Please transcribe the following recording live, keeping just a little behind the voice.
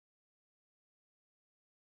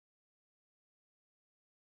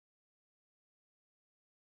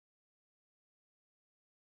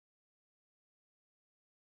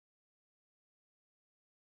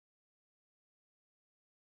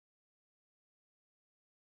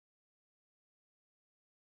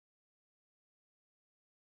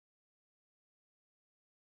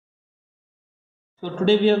So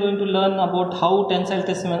today we are going to learn about how tensile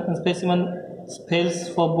test specimen fails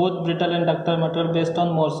for both brittle and ductile material based on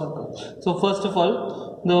Mohr circle. So first of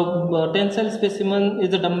all, the tensile specimen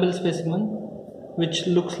is a dumbbell specimen which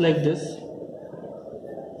looks like this.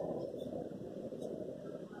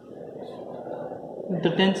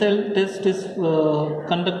 The tensile test is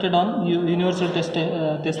conducted on universal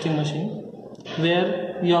testing machine,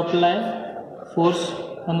 where you apply force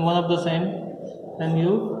on one of the side and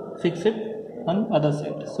you fix it on other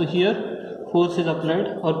side. So here force is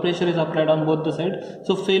applied or pressure is applied on both the sides.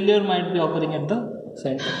 So failure might be occurring at the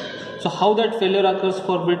center. So how that failure occurs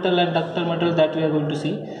for brittle and ductile material, that we are going to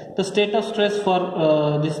see. The state of stress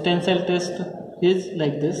for this tensile test is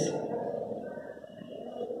like this.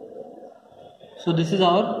 So this is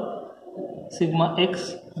our sigma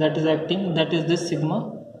x that is acting, that is this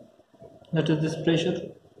sigma, that is this pressure,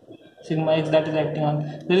 sigma x that is acting on.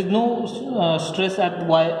 There is no stress at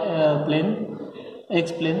y plane,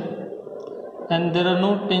 x plane, and there are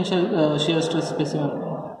no tensile shear stress specimen,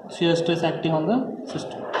 shear stress acting on the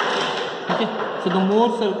system. Okay, so the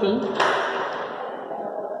Mohr circle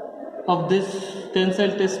of this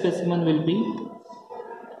tensile test specimen will be,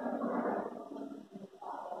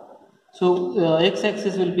 so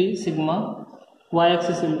x-axis will be sigma,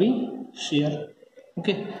 y-axis will be shear.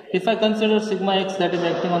 Okay, if I consider sigma x that is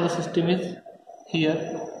acting on the system is here,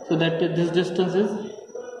 so that this distance is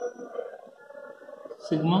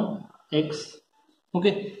sigma x.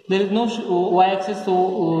 Okay, there is no y-axis,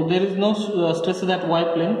 so there is no stresses at y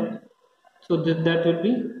plane, so that will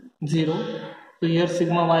be 0. So here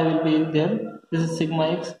sigma y will be there. This is sigma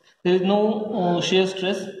x. There is no shear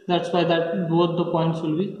stress. That's why that both the points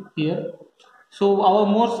will be here. So our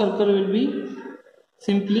Mohr circle will be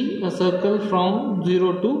simply a circle from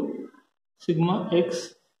 0 to sigma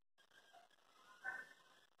x,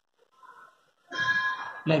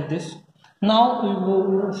 like this.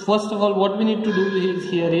 Now, first of all, what we need to do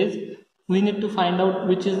here is we need to find out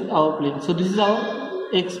which is our plane. So this is our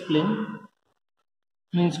x plane,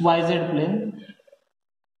 means yz plane.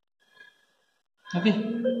 Okay,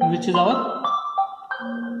 which is our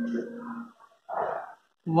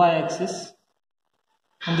y-axis,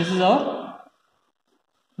 and this is our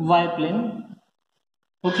y plane.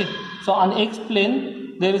 Okay, so on x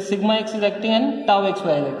plane there is sigma x is acting and tau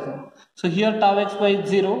xy is acting. So here tau xy is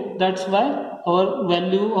 0, that's why our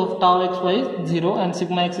value of tau xy is 0 and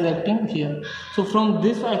sigma x is acting here. So from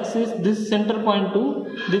this axis, this center point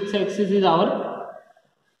to this axis is our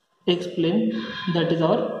x plane, that is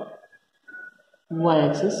our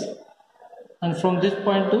y-axis, and from this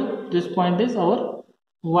point to this point is our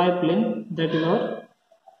y plane, that is our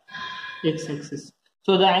x-axis.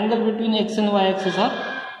 So the angle between x and y-axis are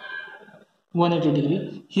 180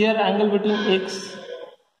 degree. Here angle between x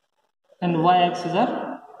and y-axis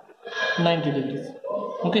are 90 degrees.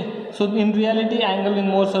 Okay, so in reality angle in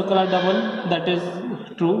Mohr circle are double, that is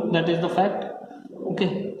true, that is the fact.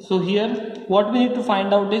 Okay, so here what we need to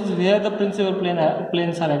find out is where the principal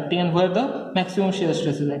planes are acting and where the maximum shear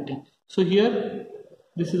stress is acting. So here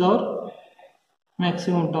this is our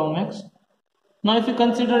maximum tau max. Now if you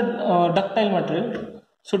consider ductile material,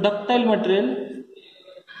 so ductile material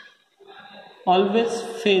always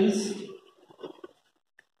fails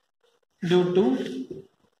due to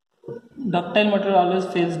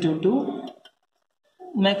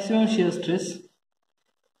maximum shear stress,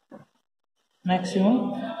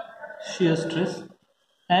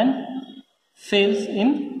 and fails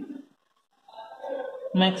in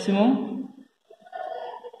maximum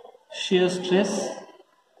shear stress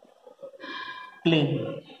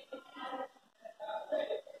plane.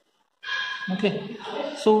 Okay,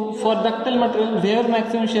 so for ductile material where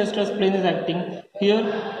maximum shear stress plane is acting, here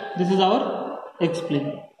this is our x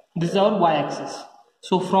plane, this is our y-axis.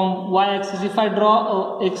 So from y-axis, if I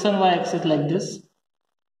draw x and y-axis like this,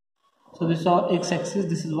 so this is our x-axis,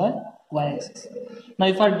 this is y-axis. Now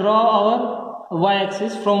if I draw our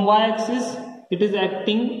y-axis, from y-axis it is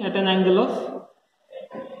acting at an angle of,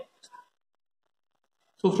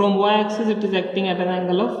 so from y-axis it is acting at an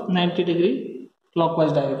angle of 90 degree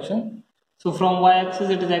clockwise direction. So from y-axis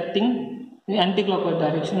it is acting in anti-clockwise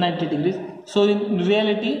direction 90 degrees. So in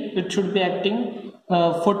reality it should be acting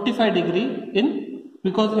 45 degree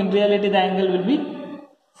because in reality the angle will be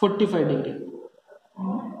 45 degree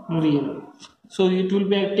real. So it will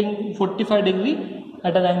be acting 45 degree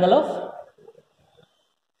at an angle of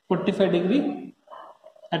 45 degree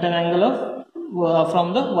at an angle of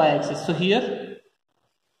from the y-axis. So here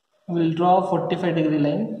we will draw a 45 degree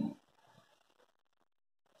line.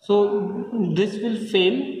 So this will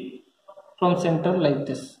fail from center like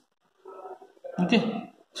this.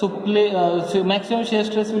 Okay, so maximum shear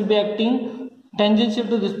stress will be acting tangential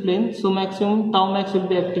to this plane, so maximum tau max will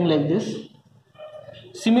be acting like this.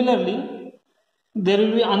 Similarly, there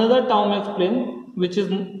will be another tau max plane which is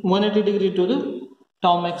 180 degree to the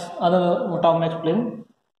tau max, another tau max plane.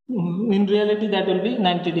 In reality, that will be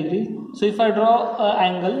 90 degrees. So if I draw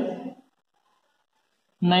an angle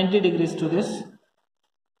 90 degrees to this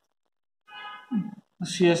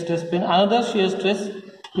shear stress plane, another shear stress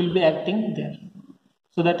will be acting there.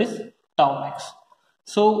 So that is tau max.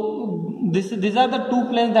 So these are the two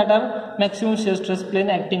planes that are maximum shear stress plane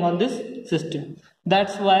acting on this system.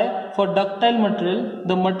 That's why for ductile material,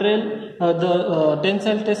 the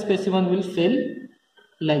tensile test specimen will fail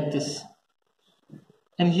like this.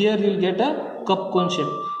 And here you will get a cup cone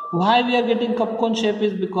shape. Why we are getting cup cone shape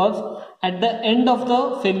is because at the end of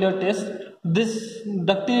the failure test, this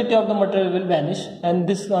ductility of the material will vanish and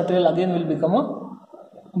this material again will become a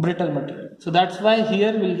brittle material. So that's why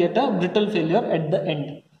here we'll get a brittle failure at the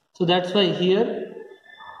end. So that's why here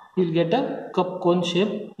you'll get a cup cone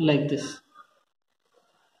shape like this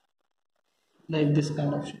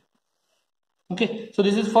kind of shape. Okay, so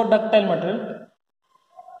this is for ductile material.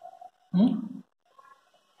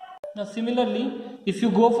 Now similarly, if you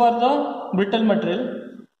go for the brittle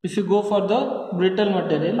material,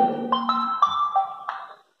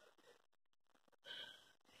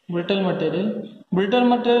 brittle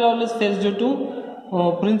material always fails due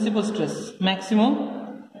to principal stress,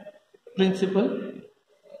 maximum principal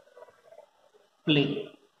plane.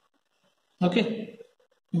 Okay,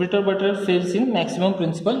 brittle material fails in maximum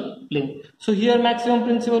principal plane. So here maximum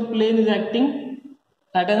principal plane is acting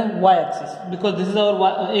at a y-axis, because this is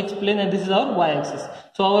our x plane and this is our y-axis.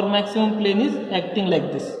 So our maximum plane is acting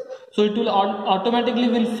like this. So it will automatically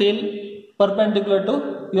will fail perpendicular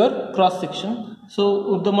to your cross section.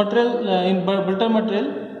 So the material in brittle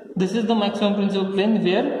material, this is the maximum principal plane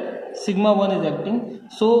where sigma 1 is acting.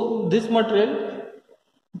 So this material,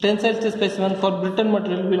 tensile test specimen for brittle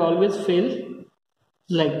material, will always fail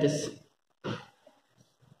like this.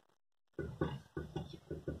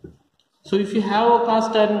 So if you have a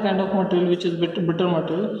cast iron kind of material which is brittle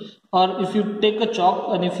material, or if you take a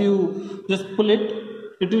chalk and if you just pull it,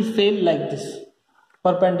 it will fail like this,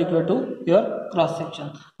 perpendicular to your cross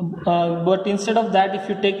section. But instead of that, if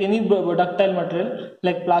you take any ductile material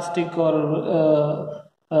like plastic or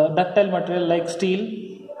ductile material like steel,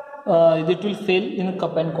 it will fail in a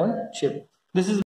cup and cone shape. This is